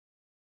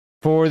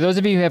For those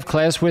of you who have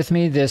class with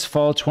me this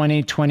fall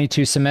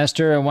 2022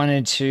 semester, I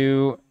wanted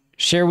to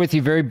share with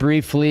you very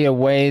briefly a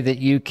way that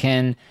you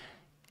can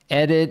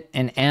edit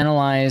and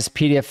analyze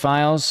PDF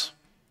files,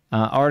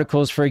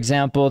 articles, for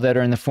example, that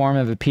are in the form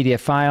of a PDF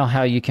file,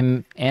 how you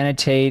can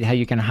annotate, how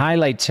you can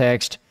highlight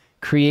text,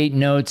 create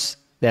notes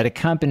that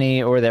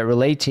accompany or that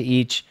relate to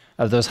each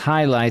of those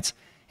highlights,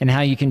 and how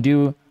you can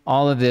do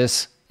all of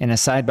this in a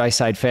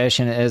side-by-side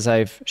fashion as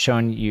I've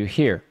shown you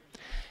here.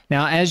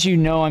 Now, as you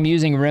know, I'm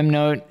using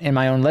RemNote in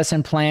my own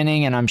lesson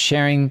planning, and I'm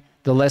sharing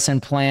the lesson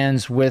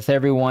plans with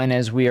everyone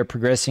as we are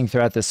progressing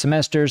throughout the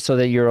semester so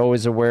that you're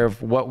always aware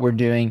of what we're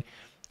doing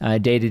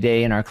day to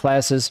day in our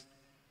classes.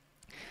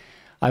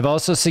 I've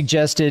also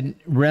suggested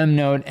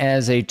RemNote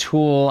as a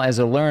tool, as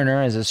a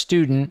learner, as a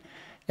student,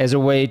 as a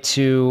way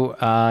to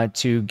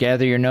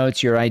gather your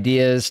notes, your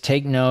ideas,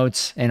 take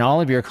notes in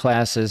all of your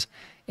classes,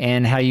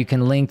 and how you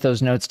can link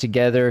those notes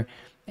together.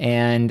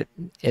 And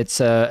it's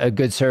a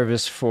good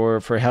service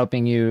for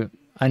helping you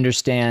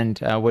understand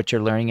what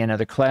you're learning in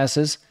other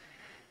classes.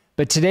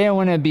 But today I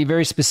want to be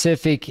very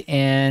specific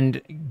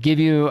and give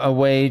you a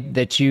way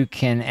that you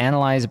can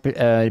analyze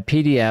a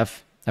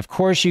PDF. Of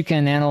course, you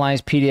can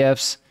analyze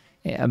PDFs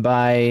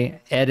by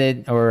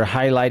edit or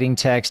highlighting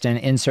text and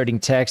inserting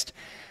text.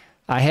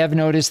 I have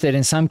noticed that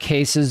in some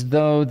cases,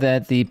 though,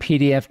 that the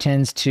PDF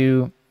tends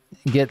to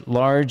get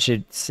large.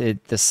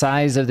 The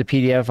size of the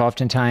PDF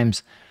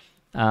oftentimes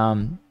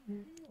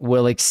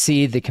will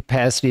exceed the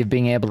capacity of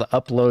being able to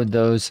upload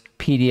those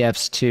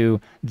PDFs to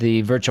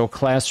the virtual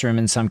classroom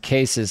in some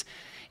cases.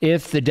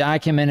 If the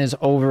document is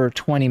over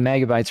 20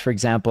 megabytes, for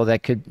example,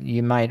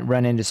 you might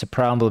run into some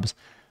problems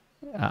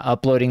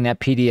uploading that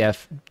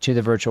PDF to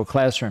the virtual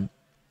classroom.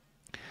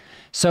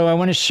 So I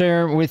want to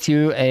share with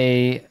you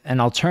an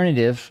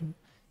alternative,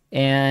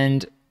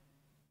 and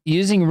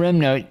using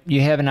RemNote,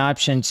 you have an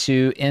option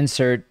to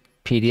insert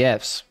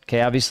PDFs.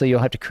 Okay, obviously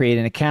you'll have to create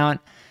an account,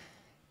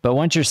 but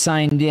once you're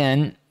signed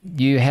in,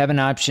 you have an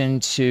option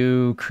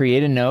to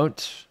create a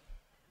note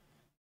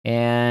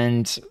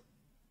and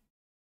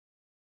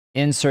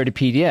insert a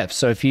PDF.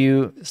 So if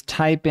you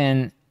type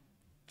in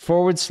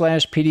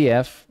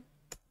 /PDF,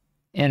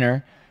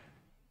 enter,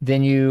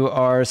 then you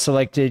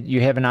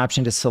have an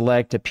option to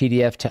select a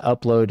PDF to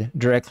upload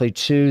directly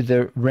to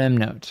the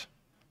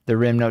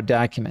RemNote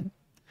document.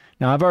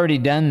 Now I've already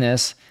done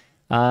this.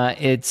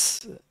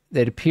 It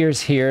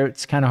appears here.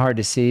 It's kind of hard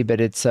to see,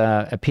 but it's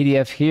a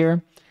PDF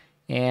here.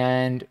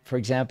 And for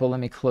example, let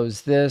me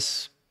close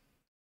this.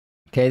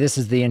 Okay, this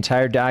is the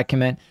entire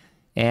document,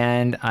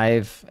 and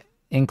I've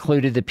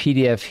included the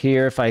PDF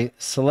here. If I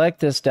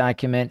select this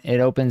document, it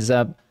opens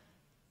up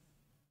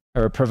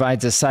or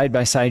provides a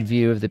side-by-side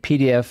view of the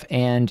PDF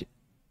and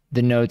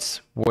the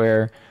notes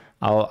where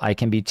I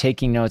can be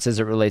taking notes as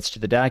it relates to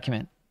the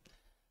document.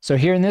 So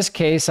here in this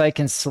case, I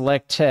can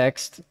select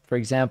text. For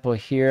example,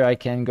 here I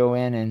can go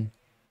in and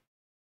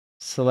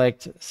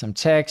select some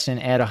text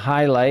and add a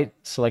highlight,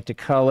 select a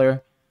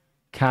color,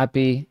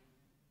 copy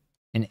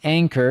an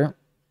anchor,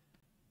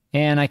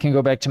 and I can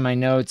go back to my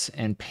notes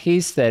and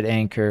paste that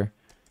anchor,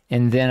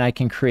 and then I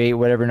can create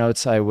whatever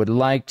notes I would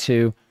like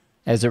to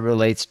as it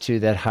relates to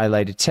that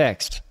highlighted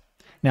text.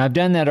 Now I've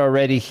done that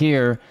already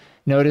here.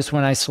 Notice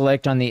when I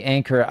select on the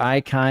anchor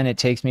icon, it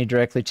takes me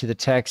directly to the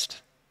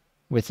text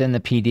within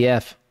the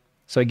PDF.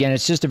 So again,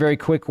 it's just a very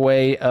quick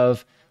way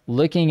of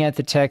looking at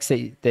the text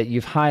that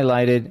you've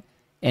highlighted,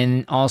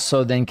 and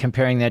also then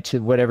comparing that to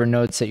whatever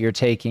notes that you're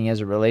taking as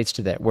it relates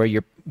to that,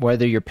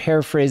 whether you're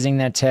paraphrasing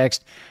that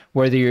text,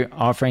 whether you're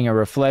offering a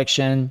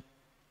reflection,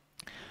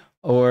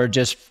 or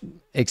just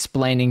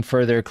explaining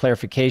further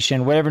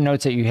clarification, whatever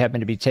notes that you happen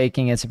to be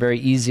taking. It's a very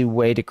easy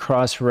way to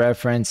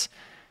cross-reference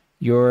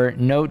your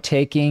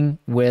note-taking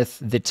with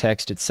the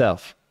text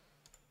itself.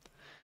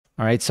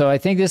 All right, so I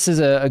think this is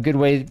a good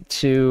way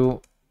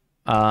to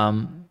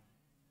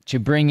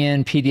bring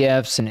in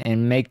PDFs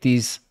and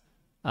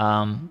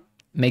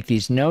make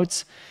these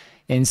notes.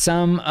 In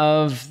some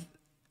of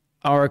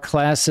our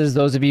classes,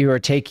 those of you who are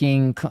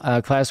taking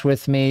class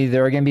with me,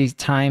 there are going to be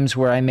times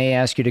where I may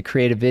ask you to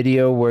create a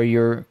video where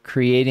you're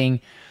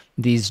creating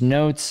these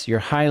notes, you're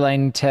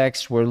highlighting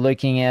text, we're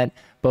looking at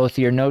both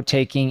your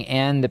note-taking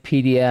and the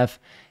PDF,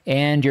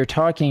 and you're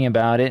talking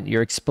about it,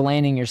 you're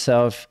explaining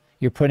yourself,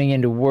 you're putting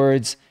into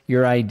words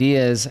your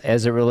ideas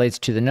as it relates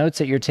to the notes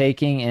that you're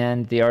taking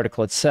and the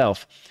article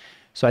itself.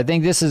 So I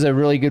think this is a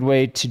really good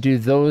way to do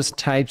those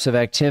types of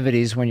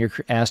activities when you're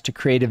asked to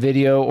create a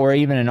video or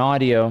even an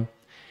audio,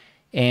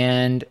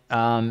 and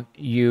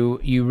you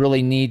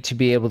really need to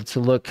be able to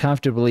look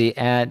comfortably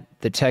at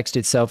the text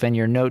itself and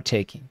your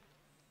note-taking.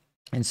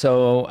 And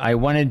so I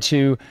wanted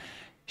to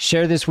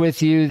share this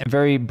with you, a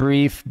very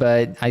brief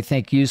but I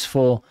think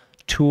useful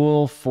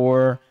tool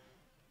for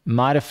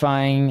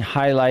modifying,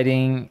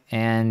 highlighting,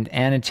 and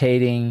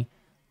annotating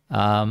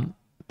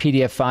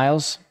PDF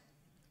files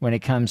when it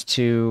comes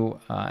to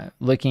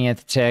looking at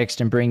the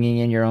text and bringing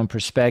in your own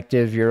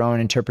perspective, your own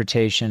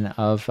interpretation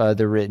of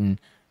the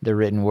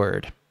written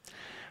word.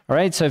 All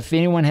right, so if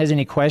anyone has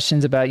any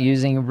questions about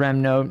using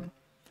RemNote,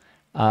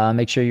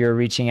 Make sure you're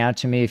reaching out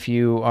to me if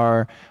you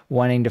are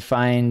wanting to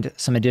find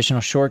some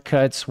additional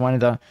shortcuts. One of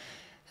the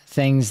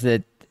things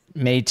that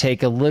may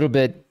take a little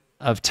bit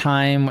of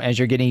time as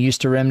you're getting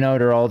used to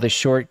RemNote are all the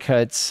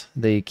shortcuts,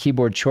 the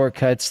keyboard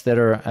shortcuts that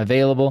are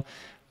available.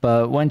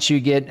 But once you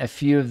get a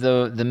few of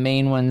the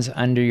main ones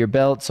under your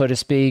belt, so to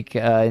speak,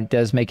 it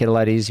does make it a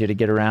lot easier to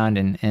get around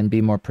and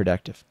be more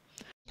productive.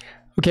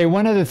 Okay,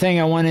 one other thing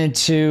I wanted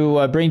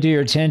to bring to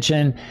your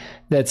attention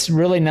that's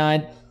really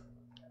not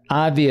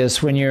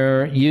obvious when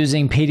you're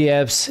using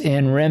PDFs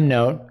in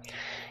RemNote,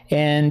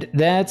 and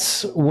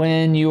that's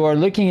when you are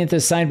looking at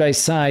this side by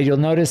side, you'll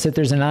notice that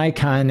there's an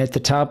icon at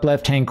the top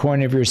left-hand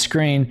corner of your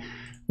screen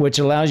which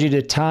allows you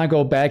to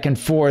toggle back and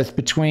forth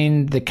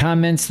between the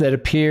comments that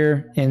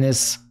appear in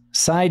this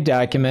side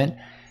document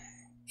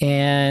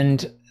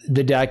and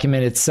the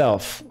document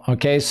itself.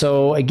 Okay,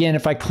 so again,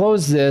 if I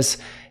close this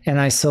and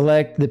I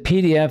select the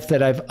PDF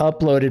that I've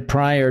uploaded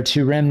prior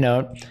to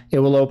RemNote, it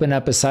will open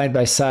up a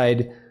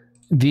side-by-side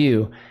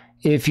view.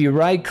 If you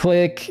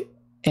right-click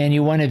and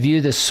you want to view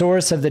the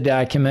source of the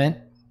document,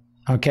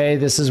 okay,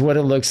 this is what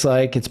it looks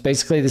like. It's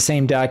basically the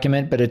same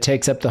document, but it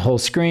takes up the whole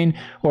screen.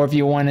 Or if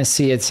you want to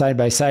see it side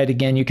by side,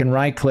 again, you can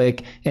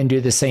right-click and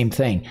do the same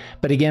thing.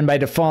 But again, by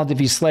default,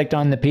 if you select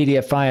on the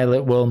PDF file,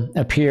 it will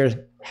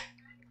appear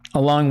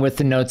along with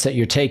the notes that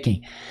you're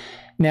taking.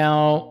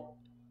 Now,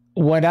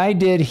 what I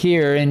did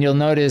here, and you'll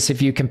notice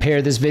if you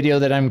compare this video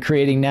that I'm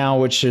creating now,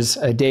 which is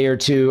a day or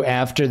two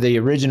after the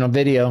original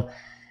video,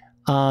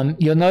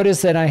 you'll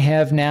notice that I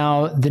have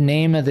now the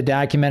name of the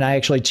document. I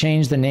actually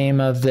changed the name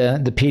of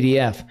the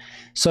PDF.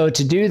 So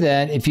to do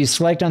that, if you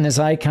select on this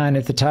icon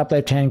at the top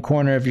left-hand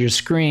corner of your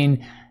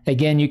screen,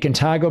 again, you can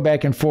toggle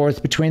back and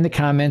forth between the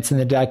comments and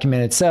the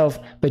document itself,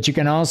 but you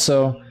can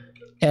also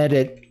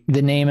edit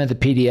the name of the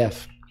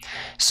PDF.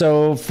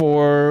 So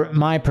for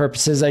my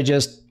purposes, I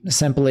just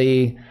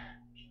simply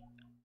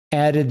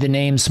added the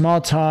name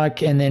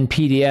Smalltalk and then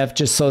PDF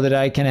just so that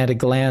I can at a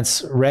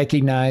glance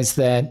recognize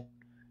that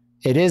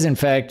it is, in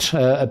fact,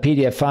 a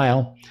PDF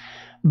file.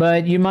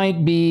 But you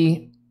might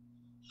be,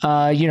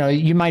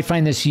 you might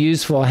find this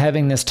useful,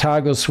 having this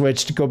toggle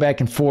switch to go back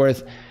and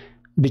forth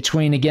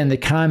between, again, the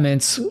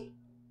comments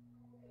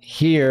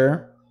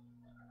here.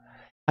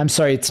 I'm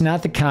sorry, it's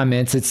not the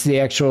comments, it's the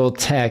actual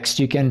text.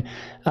 You can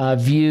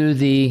view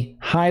the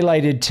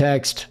highlighted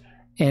text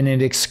and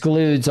it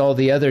excludes all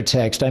the other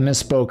text. I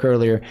misspoke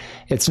earlier.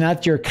 It's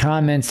not your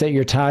comments that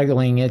you're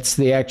toggling, it's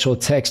the actual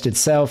text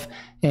itself.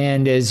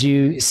 And as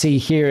you see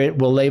here, it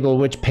will label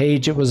which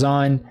page it was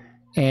on.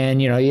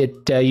 And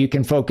you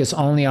can focus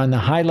only on the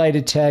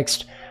highlighted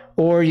text,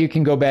 or you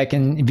can go back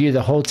and view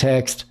the whole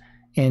text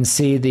and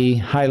see the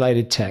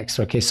highlighted text.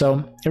 Okay,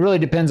 so it really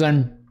depends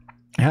on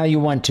how you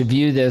want to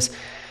view this.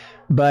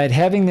 But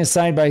having this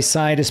side by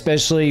side,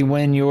 especially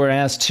when you are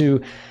asked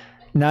to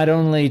not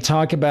only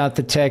talk about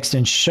the text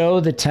and show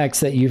the text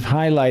that you've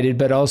highlighted,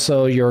 but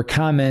also your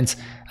comments,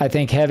 I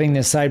think having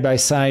this side by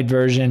side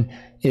version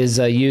is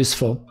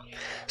useful.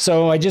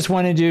 So I just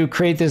wanted to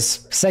create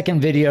this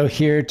second video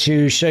here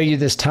to show you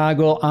this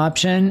toggle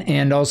option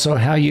and also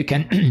how you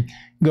can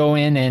go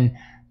in and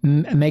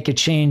make a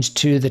change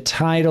to the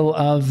title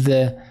of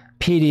the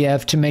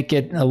PDF to make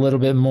it a little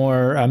bit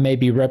more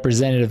maybe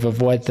representative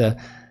of what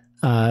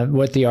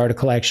the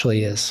article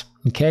actually is.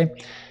 Okay,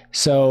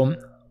 so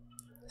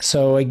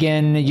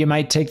again, you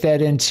might take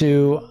that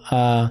into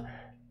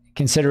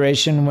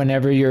consideration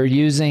whenever you're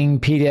using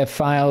PDF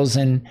files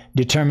and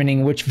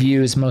determining which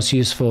view is most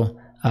useful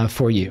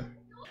for you.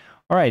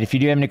 All right, if you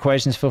do have any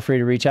questions, feel free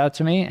to reach out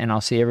to me, and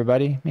I'll see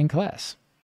everybody in class.